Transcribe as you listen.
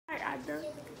I know.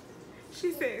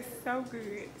 She said so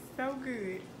good, so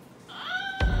good.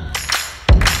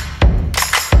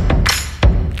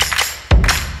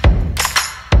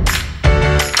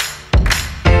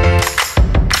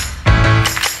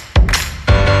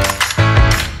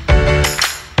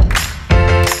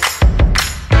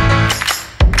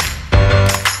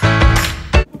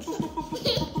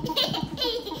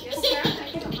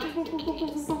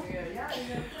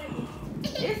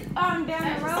 It's down the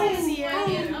road here.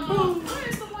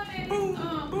 Where's the one that is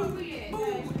where we at?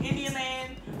 Indian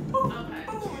Land. Okay.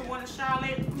 We want to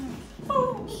Charlotte.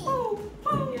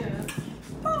 Yeah.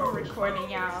 I'm recording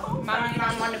y'all. Mommy and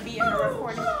I want to be in the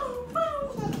recording.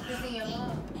 Is in your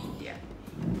mom? Yeah.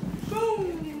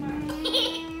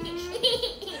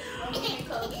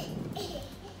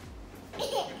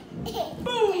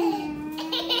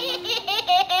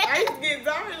 I used to get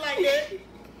zombie like that.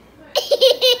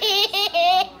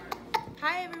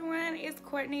 Hi everyone, it's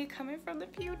Courtney coming from the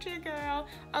future, girl.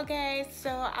 Okay, so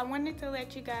I wanted to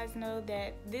let you guys know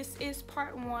that this is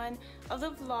part 1 of the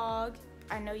vlog.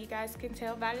 I know you guys can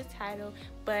tell by the title,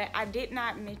 but I did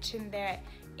not mention that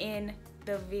in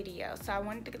the video, so I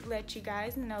wanted to let you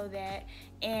guys know that.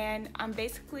 And I'm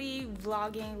basically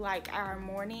vlogging like our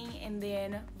morning, and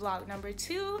then vlog number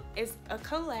 2 is a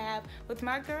collab with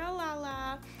my girl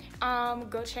Lala.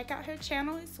 Go check out her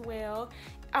channel as well.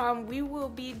 We will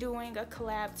be doing a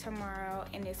collab tomorrow,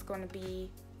 and it's going to be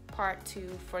part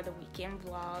 2 for the weekend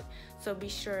vlog, so be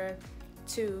sure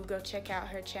to go check out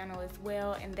her channel as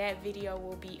well, and that video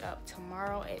will be up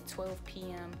tomorrow at 12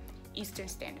 p.m. Eastern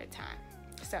Standard Time.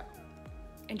 So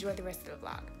enjoy the rest of the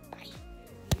vlog. Bye.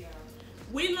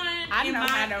 We learned. I know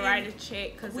how to write a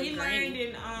check because we learned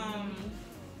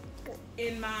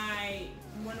in my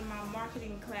one of my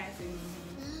marketing classes.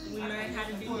 We learned how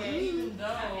to do that. Even though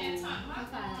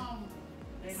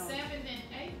My 7th and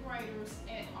 8th graders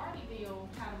at Arteville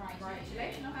how to write checks. They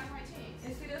didn't know how to write checks.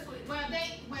 And see, that's what. Well,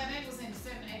 they was in the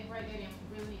 7th and 8th grade. They didn't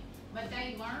really, but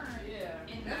they learned.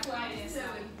 Yeah. In That's my what I class. was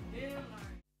telling them.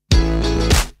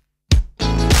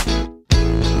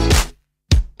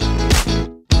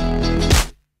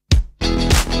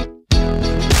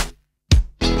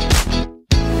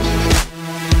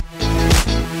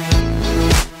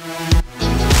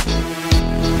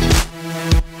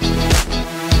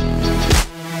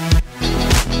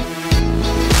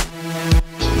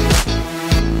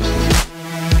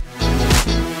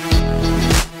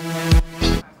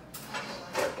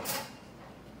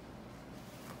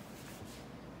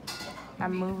 I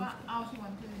moved. Oh, she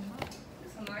wanted to put it in the mug.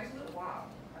 It's a nice little wow.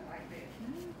 I like that.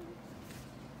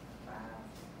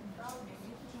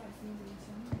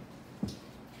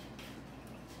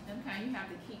 Them kind you have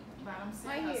to keep by themselves.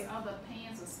 Right here. Other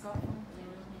pans or scuffle.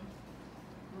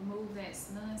 Remove that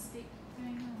non-stick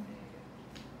thing on there.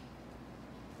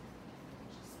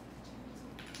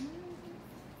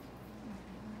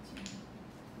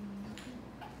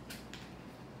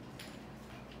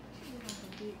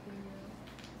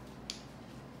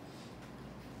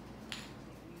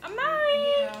 Amari.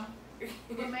 Yeah.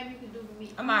 But maybe you could do the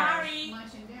meat. Amari.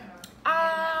 Lunch and dinner.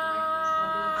 Ah.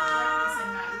 Breakfast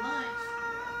and not lunch.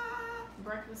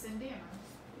 Breakfast and dinner.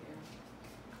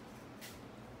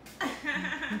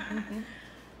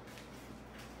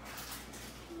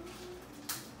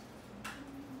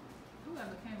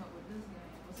 Whoever came up with this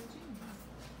game, was it you?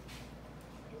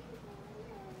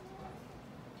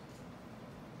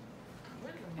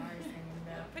 What is Amari singing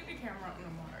about? Put the camera on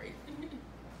Amari.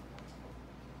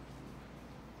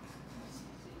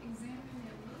 Examining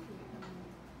it liquid.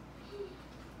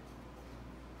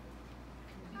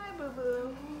 Hi, boo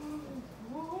boo.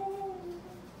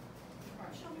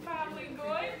 I'm probably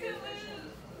going to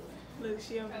lose. Look,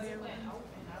 she over Because there. it went open.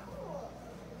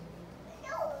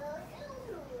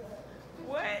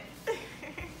 What?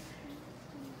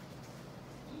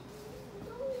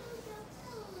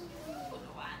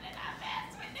 Why did I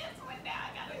mess with this one? Now I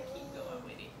gotta keep going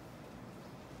with it.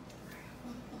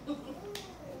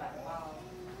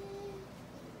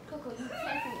 Coco, you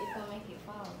pressing it's gonna make it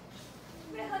fall.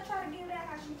 Let her try to get it out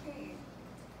how she can.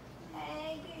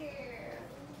 Hey, girl.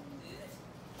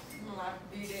 I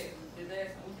did that. The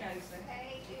last one we kind of said,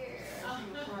 Hey, girl. she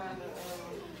was trying to.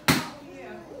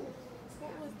 Yeah.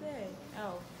 What was that?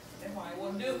 Oh. That's why I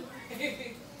wouldn't do. I did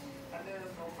it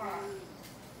so far.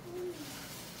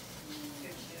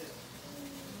 It's good.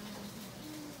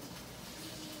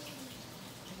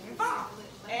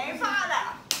 Ain't fall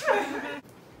out.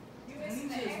 You just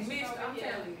missed. I'm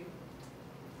telling you.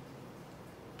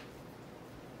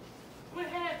 What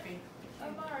happened?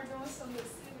 Amara doing some of the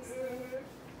silly stuff.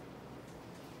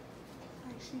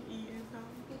 Like she eating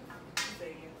something.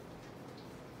 Saying.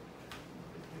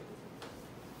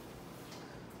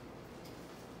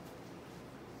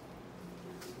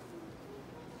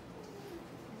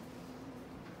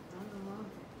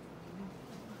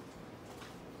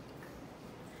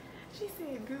 She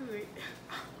said good.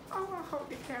 Oh, I hope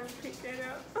the camera picked that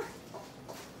up.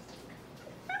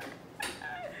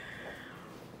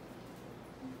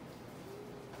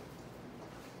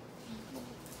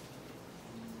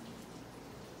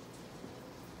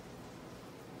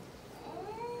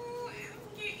 Oh, it's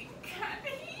getting kind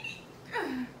of heat.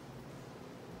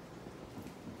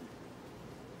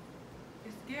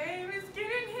 This game is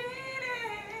getting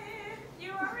heated.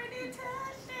 You already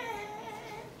touched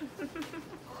it.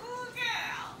 Oh,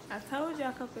 girl. I told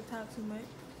y'all couple talk too much.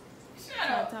 Shut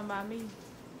Y'all up. talking about me.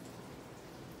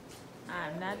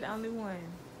 I'm not the only one.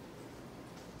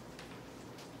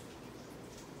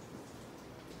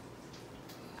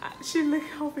 She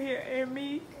looked over here at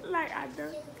me like I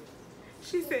don't.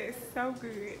 She said, so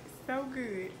good, so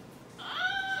good.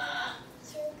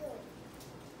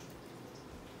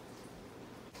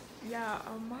 Y'all,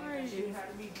 Amare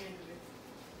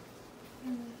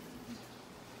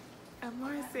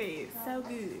said, so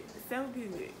good, so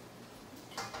good.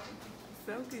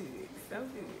 So good, so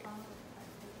good.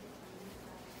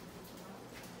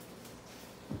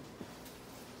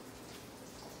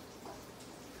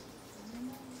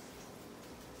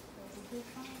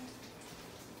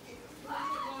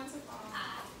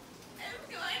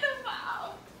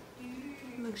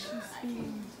 Look, she's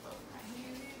speeding.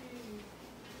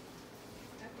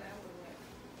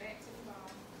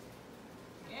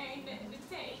 Ain't nothing to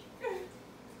take.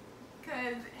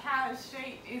 Cause how it's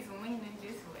shaped is leaning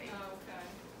this way.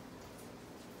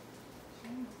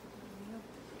 Okay.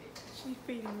 She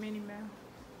feeding Minnie Mouse.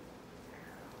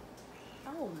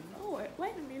 Oh Lord,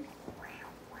 wait a minute.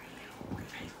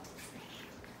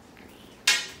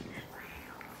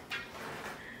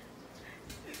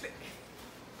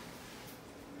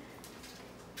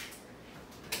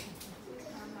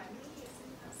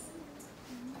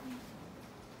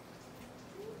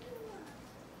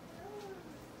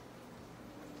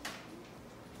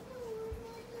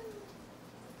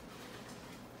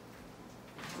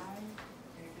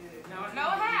 Don't know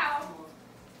how,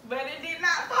 but it did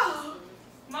not fall.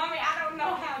 Mommy, I don't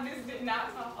know how this did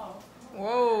not fall.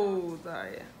 Whoa,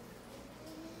 Zaria.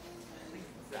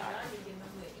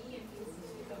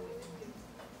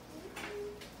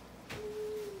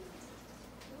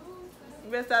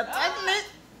 You better stop touching it.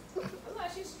 Look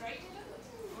like she's straightening it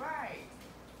up. Right.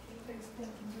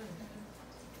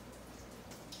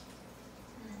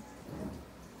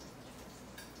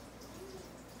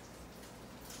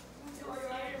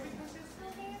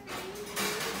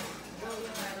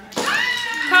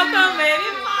 Coco made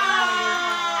it fall.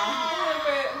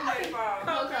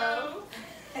 Coco.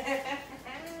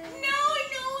 No.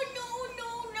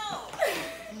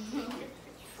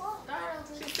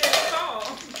 She said fall.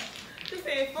 She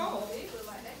said fall.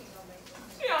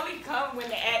 She only come when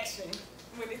the action.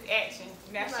 When it's action.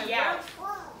 Now she out.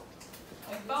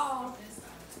 And fall.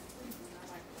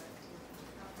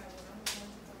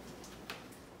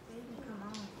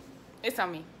 It's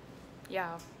on me.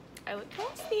 Y'all. I look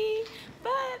toasty,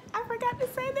 but I forgot to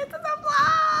say this is a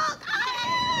vlog.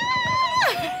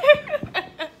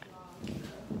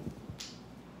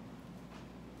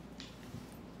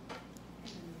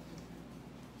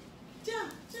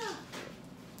 Jump, jump.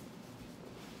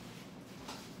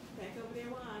 Back over there,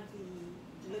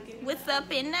 Auntie. Looking. What's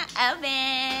up in the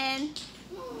oven?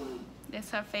 That's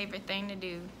her favorite thing to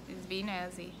do, is be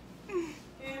nosy.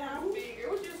 And I figured,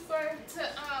 what you say?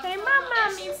 Hey, my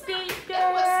mommy It sister. was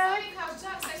funny because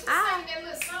Jock said she sang that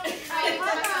little song.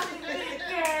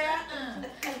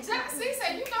 Jock C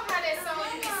said, you know how that song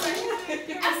you be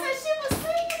singing. I said, she was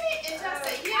singing it. And Jock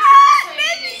said, yes, she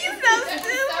was You're singing so it.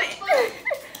 That's stupid.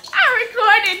 I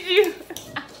recorded you.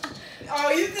 Oh,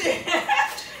 you did?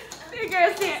 The girl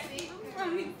said,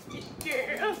 mommy,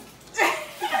 girl.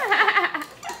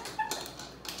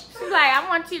 She's like, I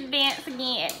want you to dance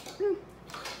again.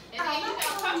 And then, you know,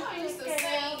 Coco used to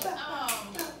sing, what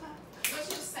she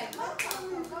used to say, Coco,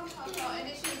 and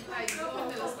then she was like doing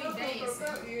little speed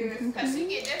dancing. Because she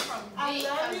get that from Dick.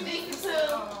 Because Dick used to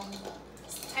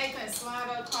take her and slide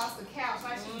her across the couch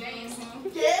like she dancing.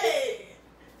 Yeah.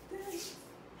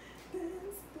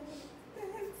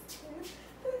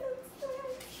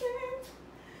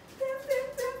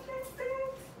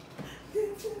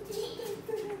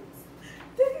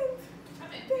 How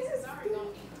many pieces are you going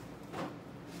to eat?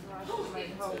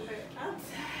 I'm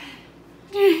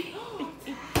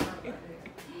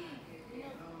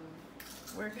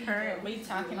We're currently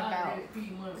talking about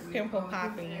pimple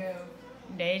popping.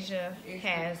 Deja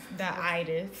has the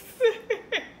itis.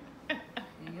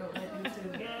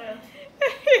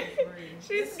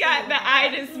 She's got the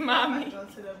itis, mommy. go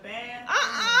to the bathroom.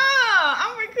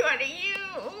 I'm recording you.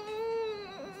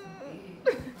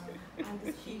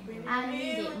 I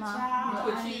need it, Mom.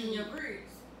 You put cheese in your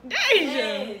grits.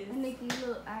 Deja! Nikki,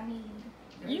 look, I need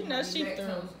it. You know she threw.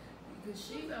 Cause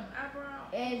she's an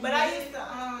eyebrow. But I used to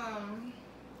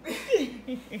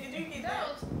Did you get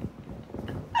those?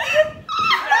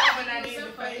 When I use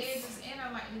it for edges, and I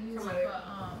like to use it for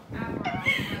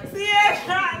eyebrows. See, I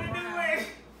tried to do it.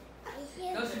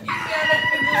 No, she get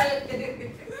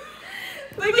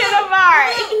Look at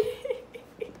Amare.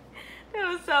 That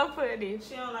was so funny.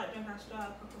 She don't like drink out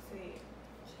straws, Coco said.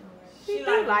 She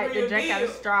do like to drink out of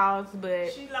straws,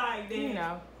 but she like that. you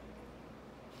know.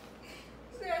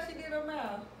 See how she did her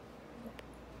mouth.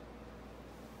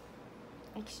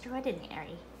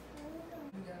 Extraordinary.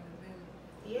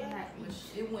 Yeah.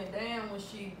 It went down when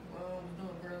she was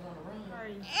doing Girls on the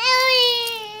Run.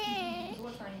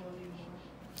 What time you want to leave?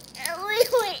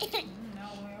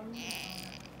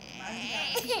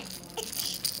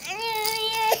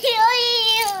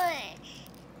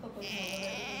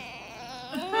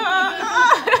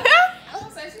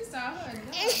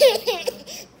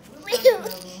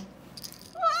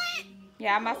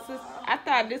 Yeah, my sister. I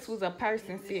thought this was a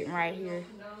person sitting right here.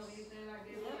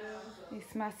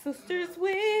 It's my sister's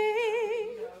wig.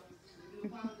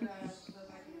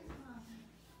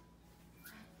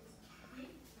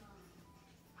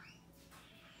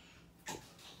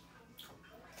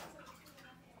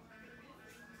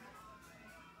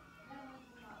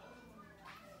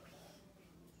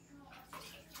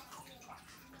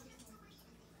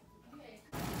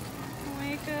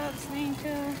 Wake up,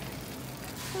 Slinka.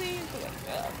 Please wake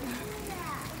up.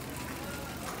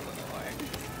 Lord.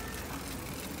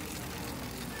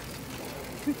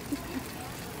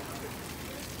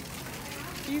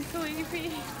 You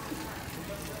sleepy?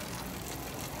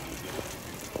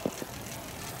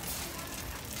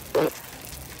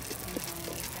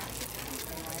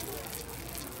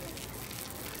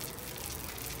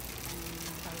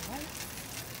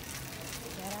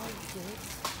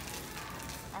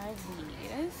 Are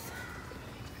these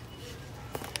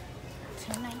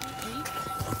 $2.98?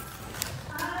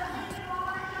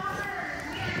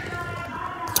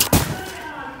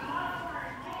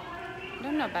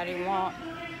 Don't nobody want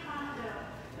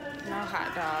no hot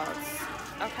dogs,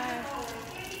 okay?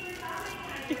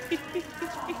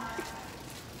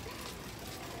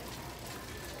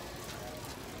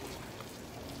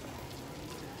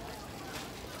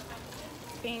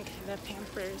 I think the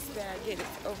Pampers that I get is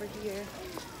over here.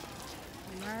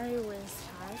 Amare wears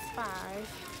size 5,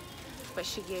 but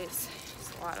she gets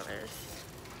swaddlers.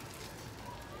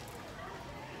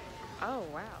 Oh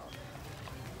wow.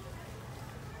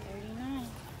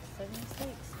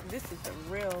 39.76. This is the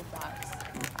real box.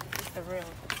 It's the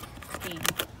real thing.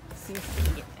 See if we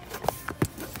can get that.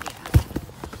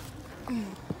 Yeah.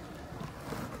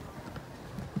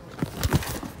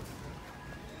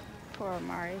 Poor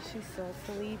Amare, she's so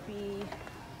sleepy.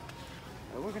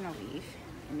 But we're gonna leave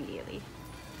immediately.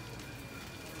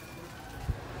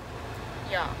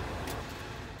 Y'all,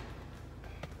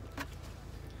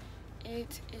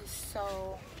 it is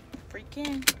so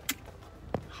freaking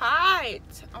hot.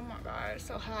 Oh my god, it's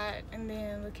so hot. And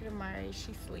then look at Amare,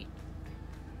 she sleep.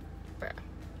 Bruh.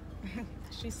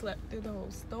 She slept through the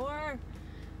whole store.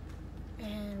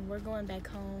 And we're going back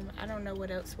home. I don't know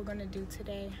what else we're gonna do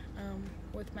today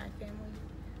with my family.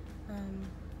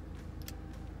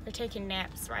 They're taking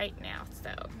naps right now,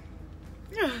 so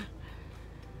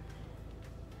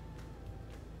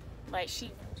like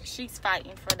she's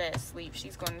fighting for that sleep.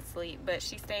 She's going to sleep, but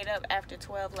she stayed up after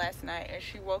 12 last night, and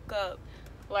she woke up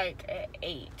like at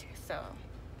 8. So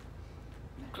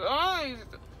guys,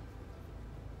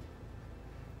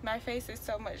 my face is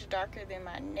so much darker than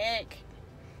my neck.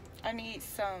 I need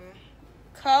some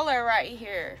color right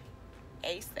here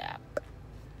ASAP.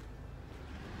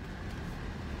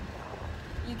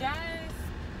 You guys,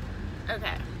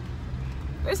 okay,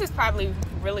 this is probably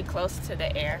really close to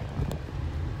the air.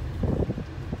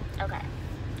 Okay,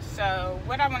 so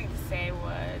what I wanted to say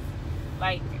was,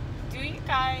 like, do you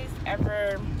guys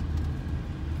ever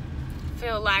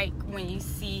feel like when you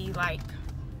see like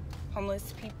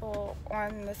homeless people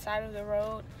on the side of the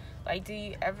road, like, do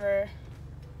you ever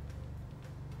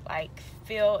like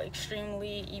feel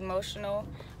extremely emotional?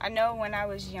 I know when I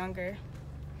was younger,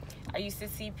 I used to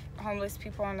see homeless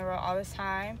people on the road all the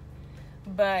time,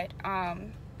 but I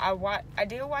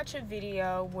did watch a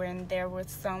video when there was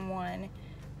someone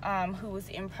who was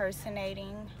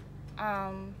impersonating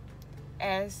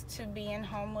as to being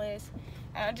homeless,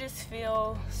 and I just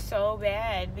feel so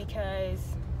bad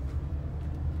because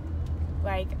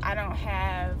like I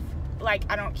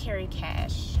don't carry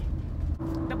cash.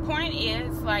 The point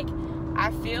is, like,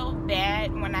 I feel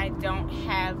bad when I don't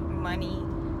have money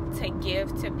to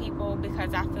give to people,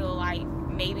 because I feel like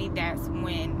maybe that's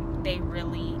when they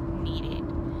really need it.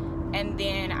 And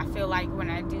then I feel like when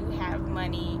I do have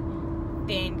money,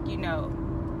 then, you know,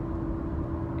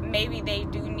 maybe they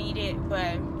do need it,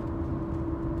 but,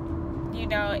 you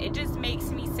know, it just makes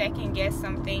me second guess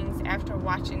some things after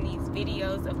watching these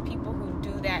videos of people who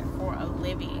do that for a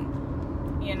living,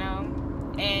 you know.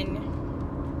 And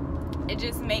it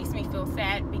just makes me feel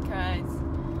sad because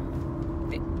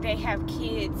they have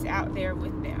kids out there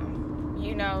with them.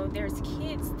 You know, there's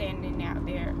kids standing out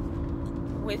there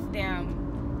with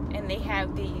them, and they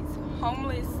have these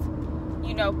homeless,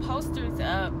 you know, posters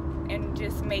up, and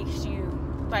just makes you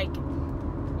like,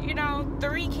 you know,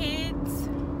 3 kids,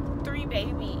 3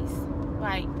 babies,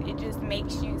 like, it just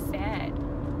makes you sad.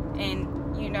 And,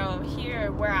 you know,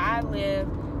 here where I live,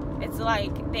 it's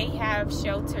like they have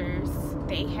shelters,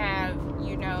 they have,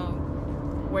 you know,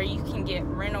 where you can get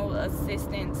rental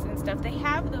assistance and stuff. They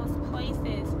have those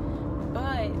places,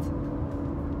 but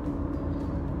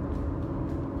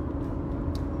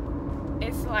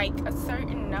it's like a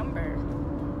certain number,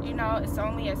 you know, it's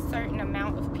only a certain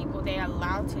amount of people they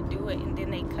allow to do it, and then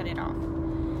they cut it off.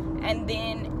 And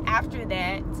then after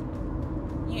that,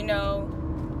 you know,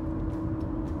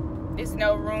 there's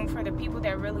no room for the people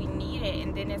that really need it.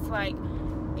 And then it's like,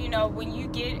 you know, when you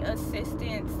get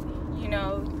assistance, you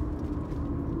know,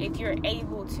 if you're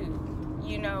able to,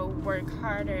 you know, work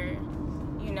harder,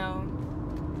 you know,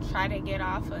 try to get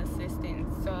off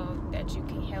assistance so that you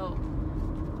can help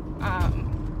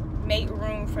make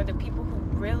room for the people who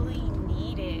really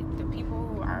need it, the people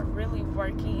who are really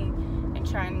working and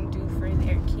trying to do for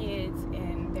their kids,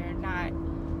 and they're not,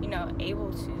 you know,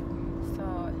 able to.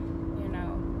 So, you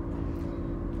know,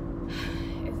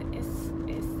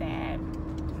 it's sad.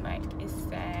 Like, it's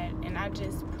sad. And I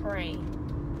just pray,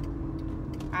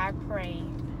 I pray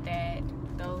that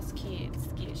those kids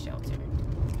get shelter.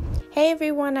 Hey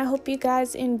everyone, I hope you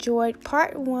guys enjoyed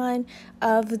part 1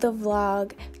 of the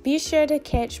vlog. Be sure to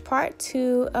catch part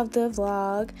 2 of the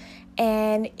vlog,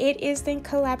 and it is in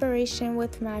collaboration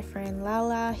with my friend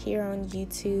Lala here on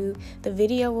YouTube. The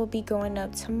video will be going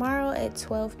up tomorrow at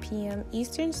 12 p.m.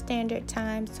 Eastern Standard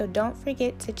Time, so don't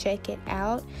forget to check it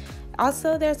out.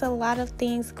 Also, there's a lot of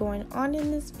things going on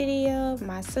in this video.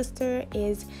 My sister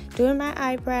is doing my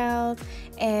eyebrows,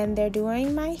 and they're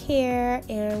doing my hair,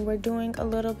 and we're doing a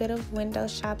little bit of window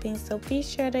shopping, so be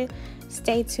sure to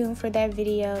stay tuned for that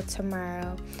video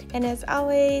tomorrow. And as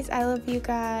always, I love you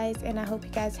guys, and I hope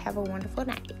you guys have a wonderful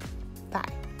night.